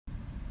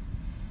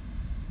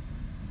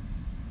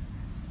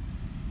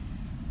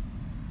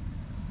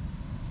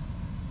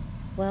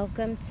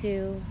Welcome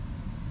to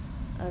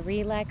a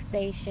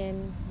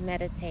relaxation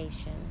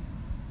meditation.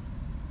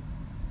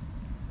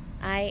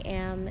 I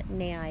am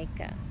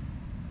Naika.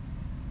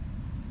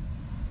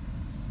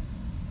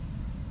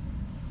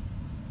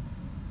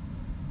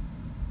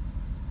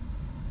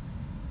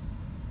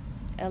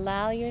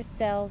 Allow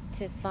yourself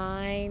to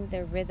find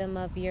the rhythm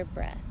of your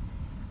breath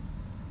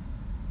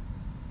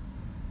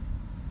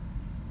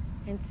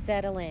and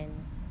settle in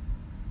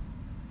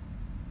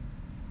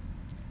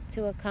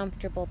to a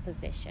comfortable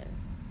position.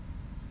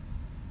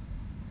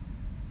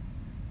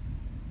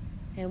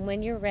 And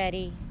when you're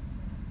ready,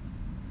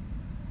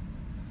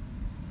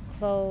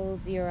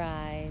 close your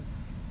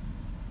eyes.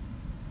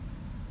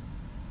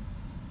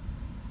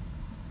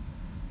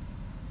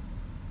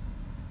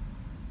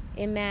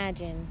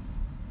 Imagine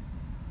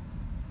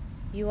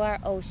you are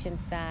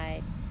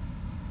oceanside.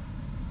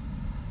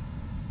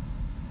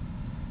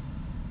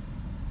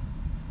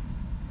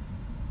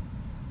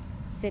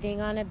 Sitting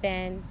on a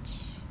bench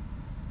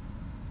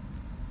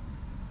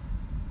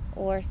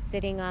or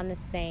sitting on the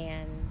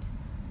sand.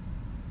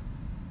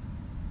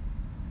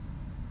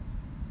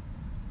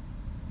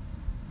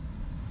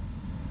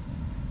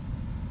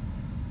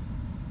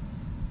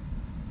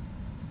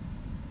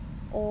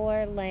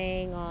 Or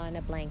laying on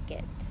a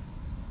blanket.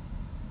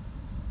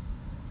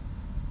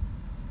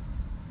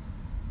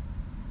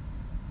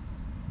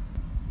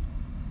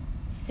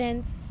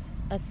 Sense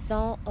a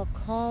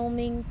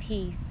calming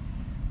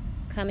peace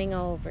coming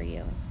over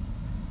you.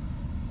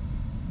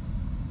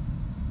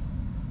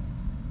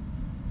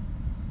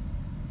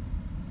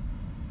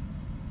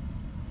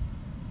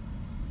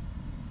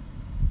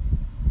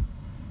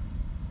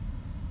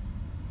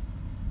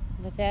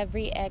 With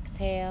every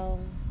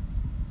exhale,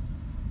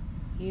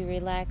 you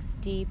relax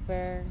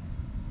deeper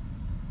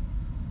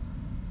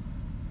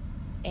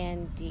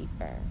and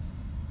deeper.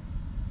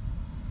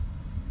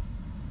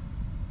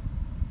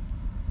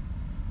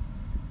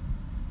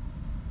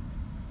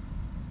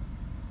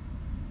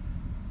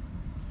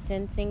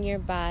 Sensing your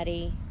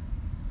body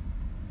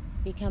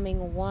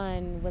becoming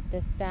one with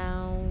the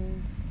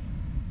sounds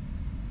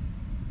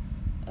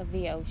of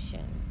the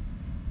ocean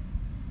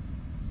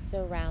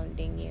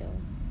surrounding you.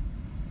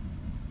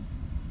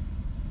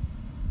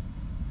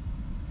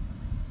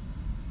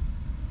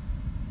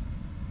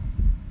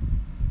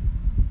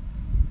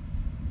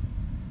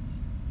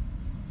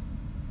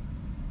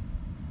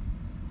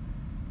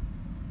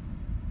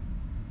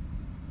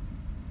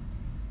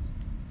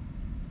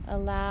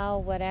 Allow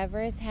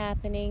whatever is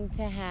happening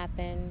to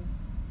happen.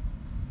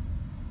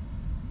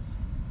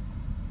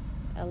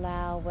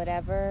 Allow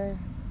whatever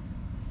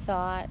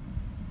thoughts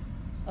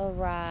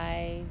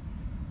arise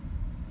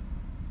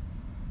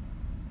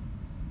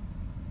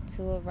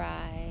to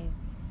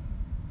arise.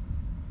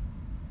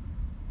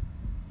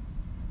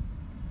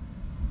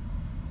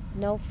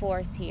 No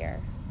force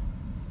here.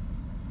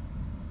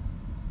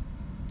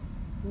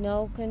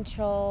 No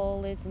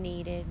control is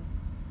needed.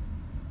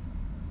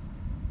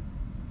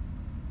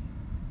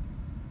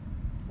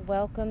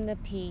 Welcome the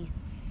peace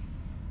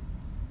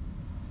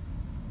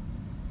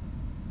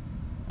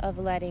of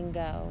letting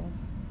go.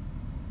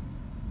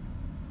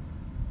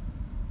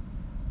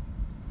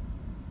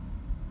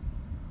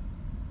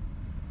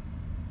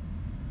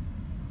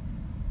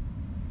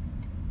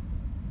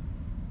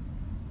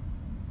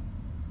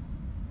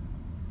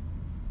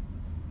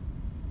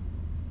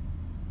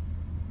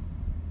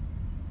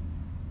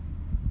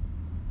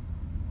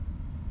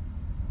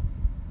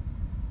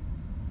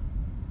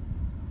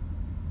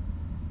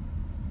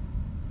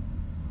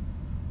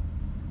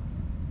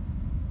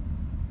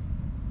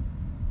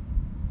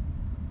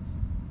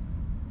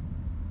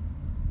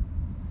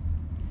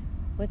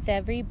 With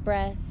every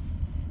breath,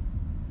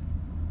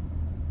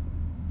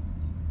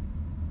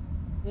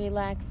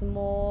 relax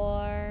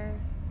more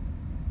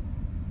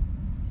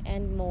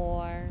and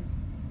more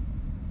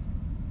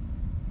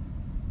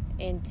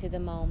into the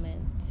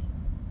moment.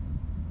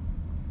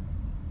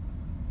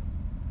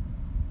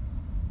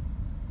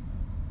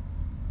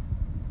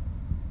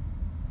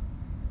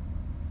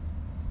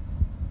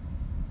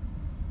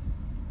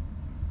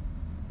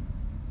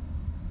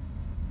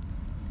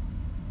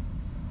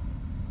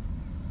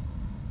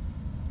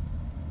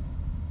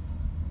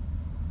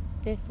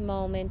 This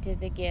moment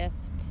is a gift.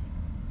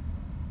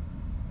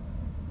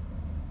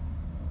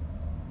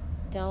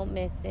 Don't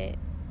miss it.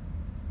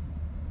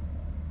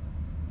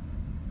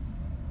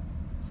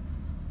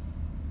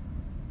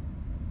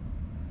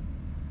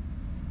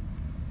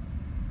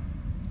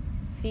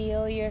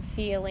 Feel your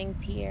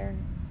feelings here.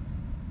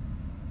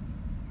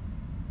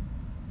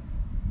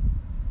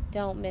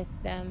 Don't miss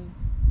them.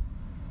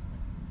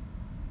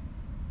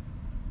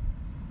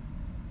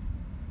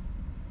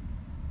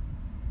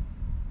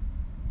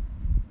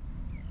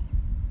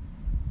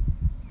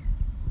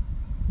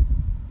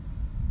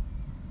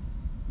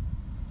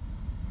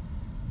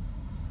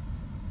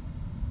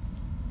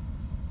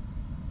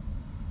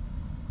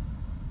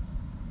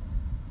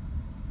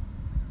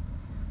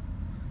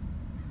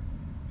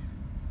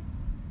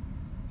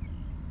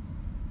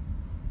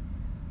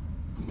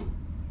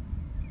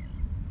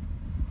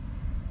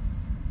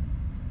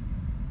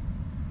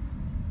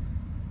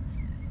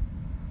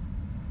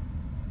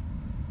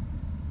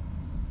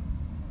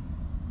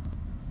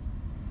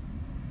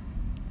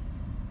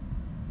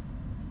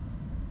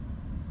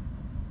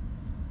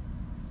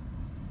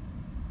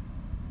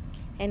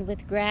 And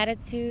with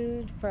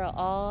gratitude for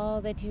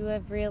all that you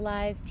have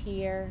realized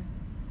here,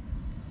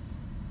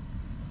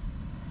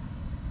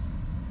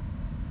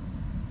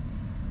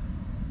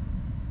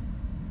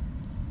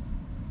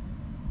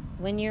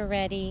 when you're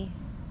ready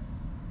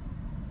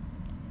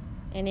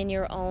and in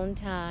your own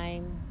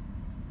time,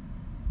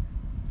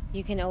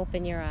 you can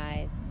open your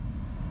eyes.